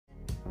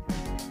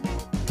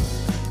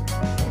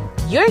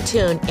You're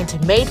tuned into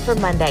Made for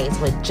Mondays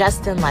with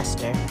Justin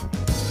Lester.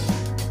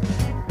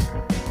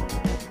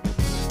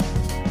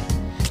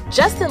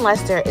 Justin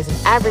Lester is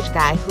an average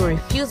guy who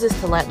refuses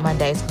to let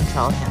Mondays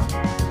control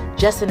him.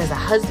 Justin is a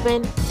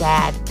husband,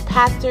 dad,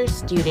 pastor,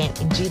 student,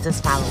 and Jesus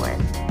follower.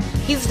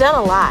 He's done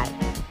a lot.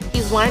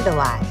 He's learned a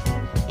lot.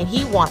 And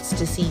he wants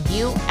to see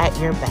you at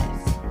your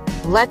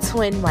best. Let's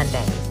win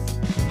Mondays.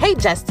 Hey,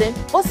 Justin,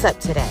 what's up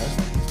today?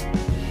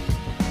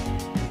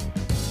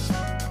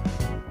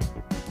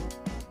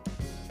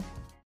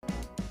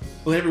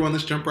 Well, hey everyone,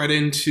 let's jump right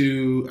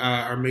into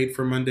our Made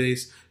for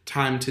Mondays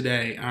time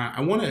today. I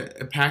want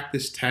to pack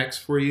this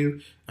text for you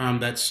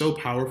that's so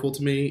powerful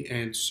to me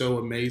and so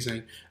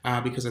amazing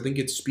because I think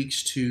it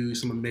speaks to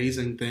some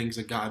amazing things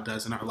that God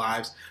does in our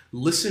lives.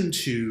 Listen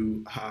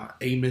to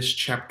Amos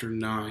chapter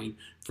 9,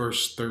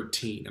 verse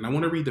 13. And I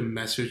want to read the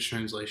Message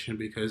translation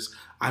because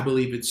I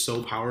believe it's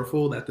so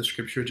powerful that the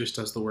scripture just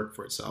does the work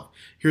for itself.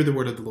 Hear the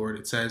word of the Lord.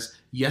 It says,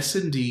 "Yes,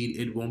 indeed,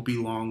 it won't be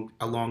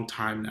a long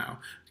time now.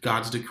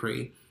 God's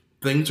decree.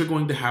 Things are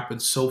going to happen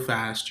so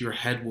fast, your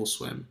head will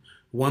swim.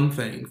 One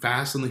thing,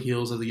 fast on the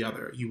heels of the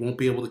other. You won't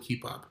be able to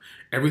keep up.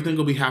 Everything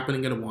will be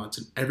happening at once,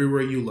 and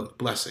everywhere you look,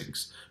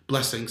 blessings.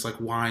 Blessings like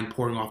wine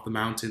pouring off the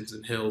mountains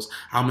and hills.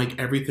 I'll make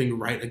everything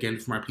right again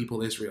for my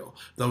people Israel.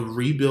 They'll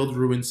rebuild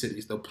ruined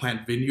cities. They'll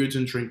plant vineyards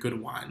and drink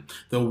good wine.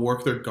 They'll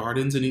work their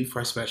gardens and eat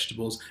fresh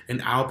vegetables,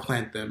 and I'll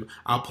plant them.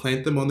 I'll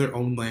plant them on their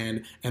own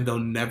land, and they'll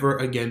never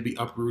again be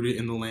uprooted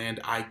in the land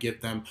I give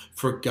them.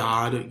 For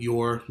God,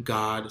 your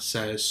God,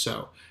 says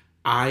so."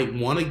 I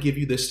want to give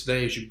you this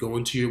today as you go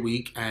into your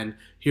week. And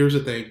here's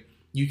the thing.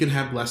 You can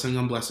have blessing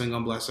on blessing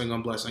on blessing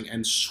on blessing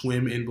and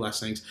swim in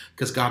blessings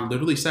because God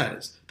literally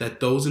says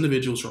that those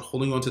individuals who are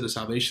holding on to the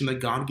salvation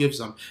that God gives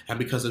them, and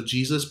because of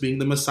Jesus being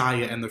the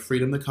Messiah and the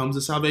freedom that comes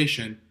with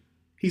salvation,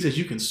 he says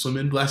you can swim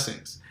in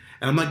blessings.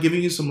 And I'm not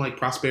giving you some like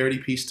prosperity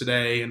piece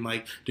today and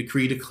like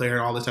decree,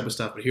 declare, all this type of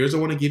stuff. But here's what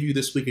I want to give you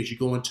this week as you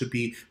go into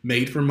be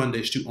made for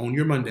Mondays, to own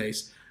your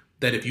Mondays,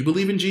 that if you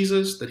believe in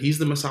Jesus, that he's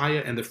the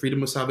Messiah and the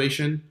freedom of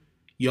salvation,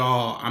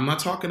 y'all, I'm not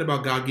talking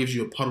about God gives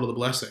you a puddle of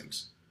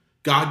blessings.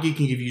 God can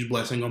give you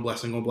blessing on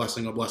blessing on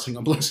blessing on blessing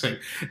on blessing.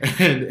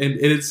 And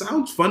it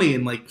sounds funny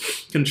and like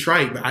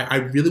contrite, but I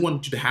really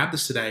want you to have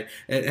this today.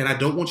 And I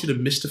don't want you to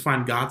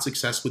misdefine God's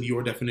success with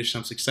your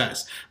definition of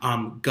success.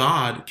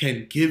 God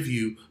can give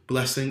you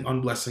blessing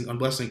on blessing on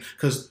blessing.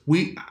 Because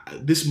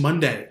this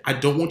Monday, I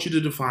don't want you to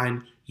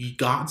define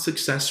God's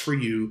success for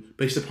you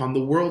based upon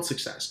the world's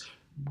success.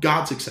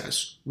 God's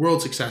success,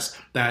 world success.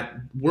 That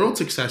world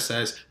success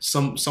says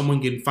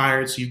someone getting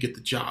fired so you get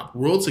the job.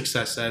 World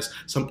success says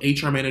some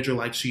HR manager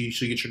likes you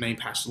so you get your name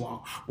passed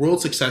along.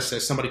 World success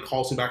says somebody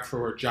calls me back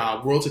for a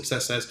job. World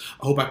success says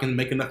I hope I can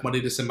make enough money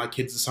to send my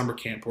kids to summer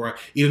camp, or I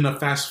eat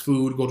enough fast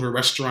food, go to a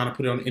restaurant, and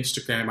put it on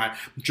Instagram. I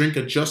drink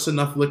just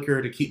enough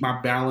liquor to keep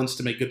my balance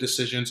to make good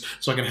decisions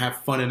so I can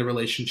have fun in a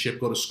relationship.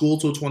 Go to school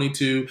till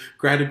 22,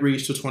 grad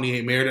degrees till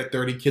 28, married at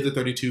 30, kids at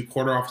 32,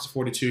 quarter office at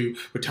 42,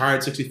 retired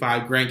at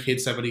 65,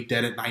 grandkids 70,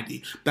 dead at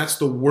 90. That's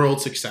the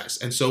world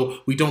success. And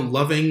so we don't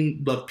love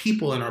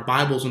people in our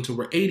Bibles until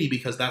we're 80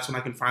 because that's when I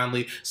can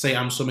finally say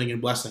I'm swimming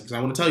in blessings. And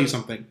I want to tell you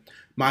something.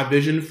 My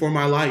vision for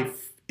my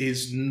life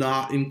is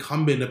not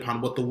incumbent upon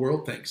what the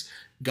world thinks.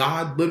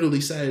 God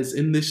literally says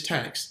in this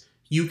text,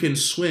 you can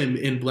swim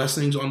in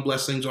blessings on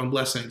blessings on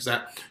blessings,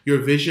 that your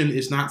vision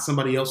is not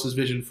somebody else's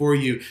vision for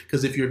you.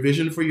 Because if your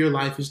vision for your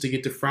life is to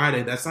get to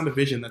Friday, that's not a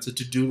vision, that's a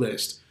to-do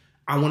list.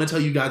 I want to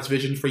tell you God's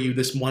vision for you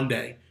this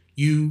Monday.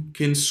 You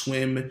can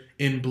swim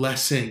in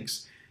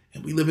blessings.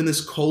 And we live in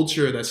this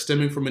culture that's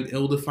stemming from an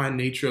ill-defined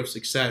nature of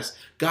success.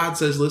 God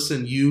says,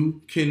 listen,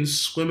 you can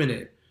swim in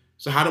it.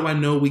 So how do I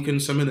know we can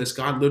swim in this?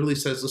 God literally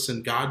says,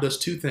 listen, God does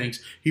two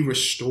things. He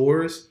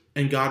restores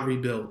and God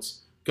rebuilds.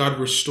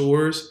 God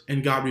restores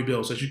and God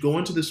rebuilds. As you go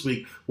into this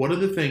week, what are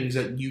the things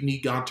that you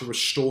need God to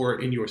restore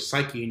in your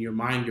psyche, in your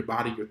mind, your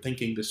body, your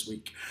thinking this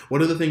week?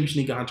 What are the things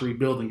you need God to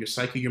rebuild in your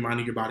psyche, your mind,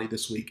 and your body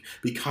this week?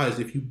 Because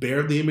if you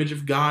bear the image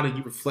of God and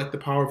you reflect the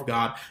power of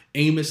God,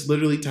 Amos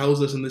literally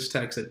tells us in this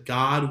text that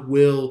God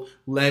will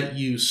let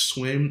you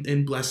swim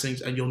in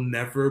blessings and you'll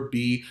never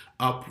be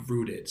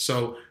uprooted.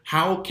 So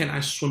how can I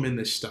swim in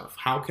this stuff?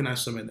 How can I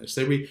swim in this?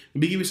 Let me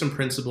give you some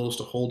principles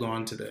to hold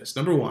on to this.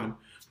 Number one,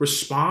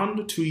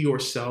 respond to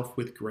yourself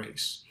with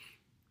grace.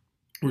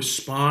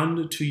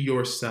 Respond to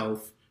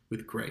yourself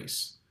with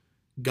grace.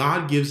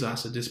 God gives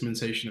us a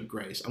dispensation of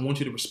grace. I want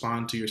you to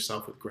respond to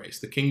yourself with grace.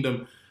 The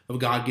kingdom of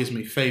God gives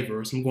me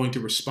favor, so I'm going to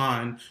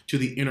respond to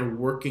the inner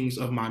workings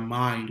of my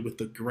mind with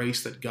the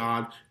grace that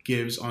God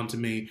gives unto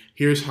me.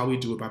 Here's how we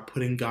do it: by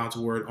putting God's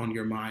word on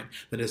your mind.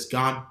 That as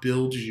God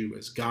builds you,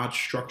 as God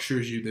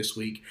structures you this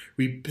week,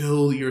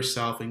 rebuild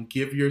yourself and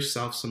give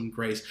yourself some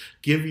grace.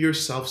 Give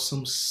yourself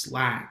some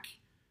slack.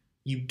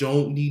 You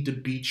don't need to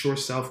beat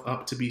yourself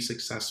up to be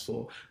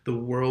successful. The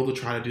world will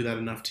try to do that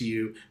enough to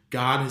you.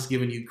 God has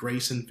given you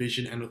grace and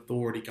vision and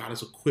authority. God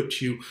has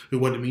equipped you with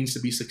what it means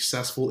to be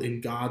successful in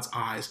God's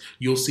eyes.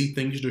 You'll see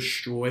things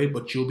destroyed,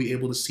 but you'll be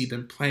able to see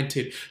them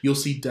planted. You'll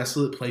see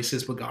desolate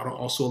places, but God will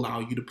also allow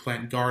you to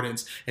plant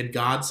gardens. And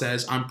God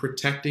says, I'm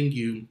protecting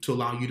you to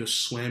allow you to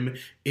swim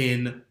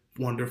in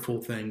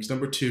wonderful things.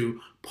 Number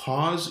 2,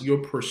 pause your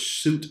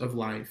pursuit of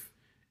life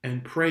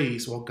and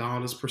praise while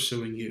God is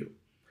pursuing you.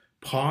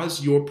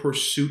 Pause your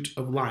pursuit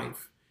of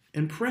life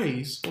and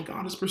praise while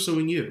God is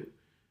pursuing you.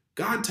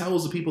 God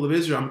tells the people of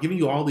Israel, I'm giving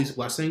you all these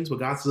blessings, but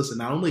God says, listen,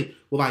 not only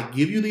will I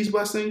give you these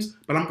blessings,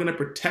 but I'm going to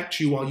protect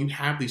you while you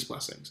have these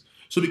blessings.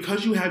 So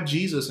because you have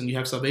Jesus and you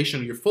have salvation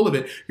and you're full of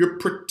it, you're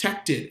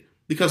protected,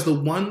 because the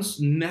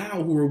ones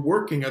now who are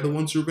working are the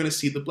ones who are going to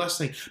see the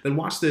blessing. Then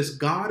watch this.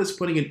 God is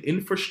putting an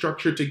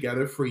infrastructure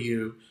together for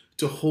you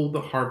to hold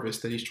the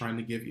harvest that he's trying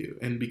to give you.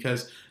 And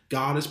because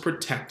God is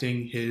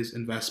protecting his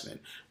investment,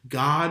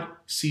 God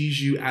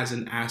sees you as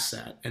an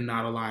asset and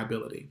not a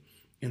liability.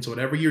 And so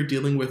whatever you're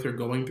dealing with or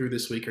going through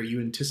this week, or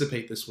you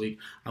anticipate this week,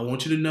 I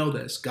want you to know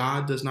this.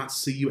 God does not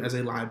see you as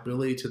a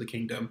liability to the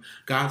kingdom.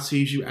 God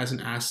sees you as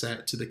an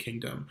asset to the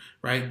kingdom,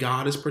 right?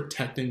 God is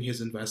protecting his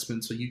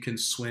investment so you can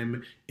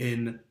swim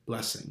in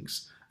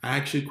blessings. I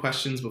asked you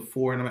questions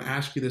before, and I'm going to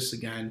ask you this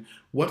again.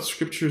 What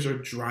scriptures are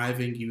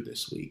driving you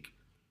this week?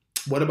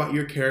 What about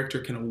your character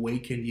can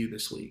awaken you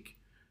this week?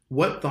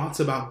 What thoughts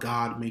about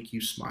God make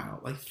you smile?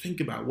 Like, think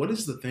about, what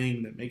is the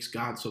thing that makes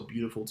God so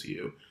beautiful to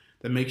you,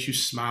 that makes you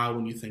smile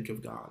when you think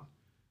of God?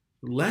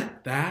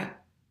 Let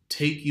that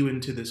take you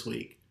into this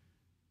week,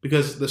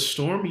 because the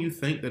storm you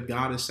think that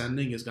God is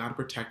sending is God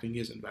protecting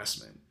his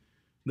investment.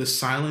 The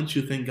silence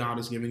you think God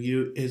is giving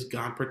you is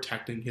God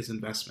protecting his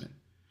investment.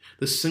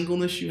 The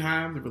singleness you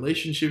have, the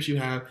relationships you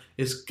have,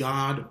 is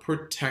God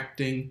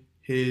protecting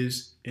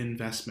his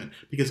investment,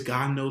 because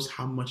God knows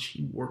how much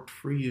he worked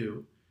for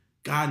you.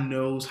 God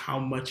knows how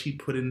much he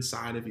put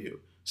inside of you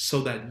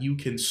so that you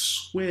can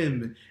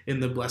swim in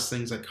the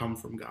blessings that come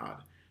from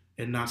God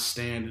and not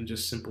stand in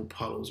just simple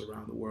puddles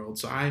around the world.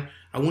 So I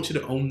want you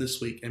to own this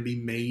week and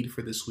be made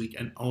for this week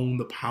and own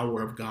the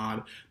power of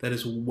God that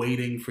is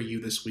waiting for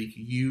you this week.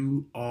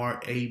 You are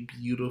a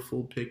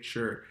beautiful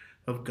picture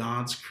of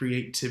God's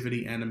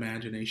creativity and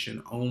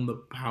imagination. Own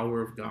the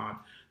power of God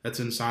that's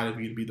inside of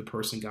you to be the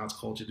person God's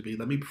called you to be.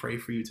 Let me pray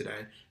for you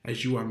today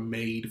as you are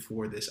made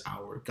for this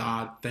hour.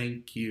 God,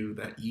 thank you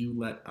that you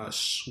let us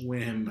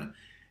swim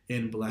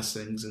in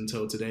blessings.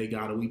 Until today,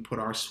 God, we put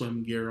our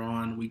swim gear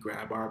on, we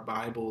grab our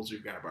Bibles, we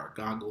grab our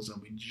goggles,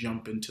 and we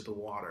jump into the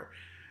water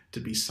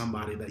to be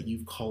somebody that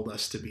you've called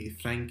us to be.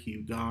 Thank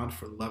you, God,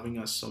 for loving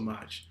us so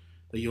much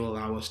that you'll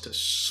allow us to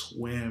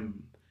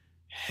swim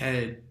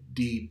head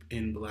deep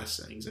in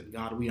blessings. And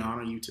God, we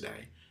honor you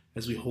today.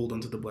 As we hold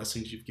on to the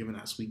blessings you've given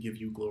us, we give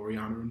you glory,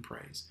 honor, and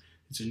praise.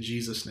 It's in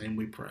Jesus' name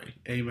we pray.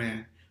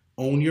 Amen.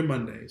 Own your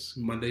Mondays.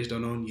 Mondays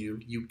don't own you.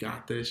 You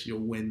got this.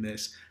 You'll win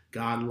this.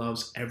 God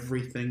loves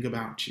everything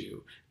about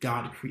you.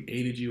 God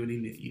created you and he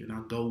knit you.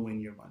 Now go win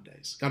your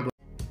Mondays. God bless.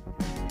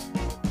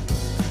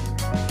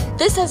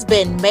 This has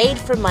been Made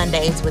for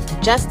Mondays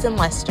with Justin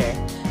Lester.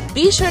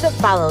 Be sure to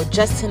follow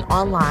Justin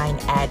online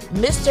at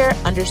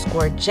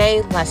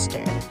Mr_J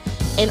Lester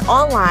and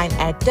online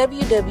at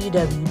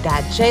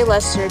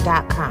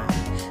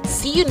www.jlester.com.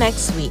 See you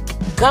next week.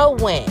 Go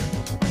win.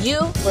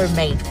 You were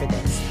made for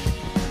this.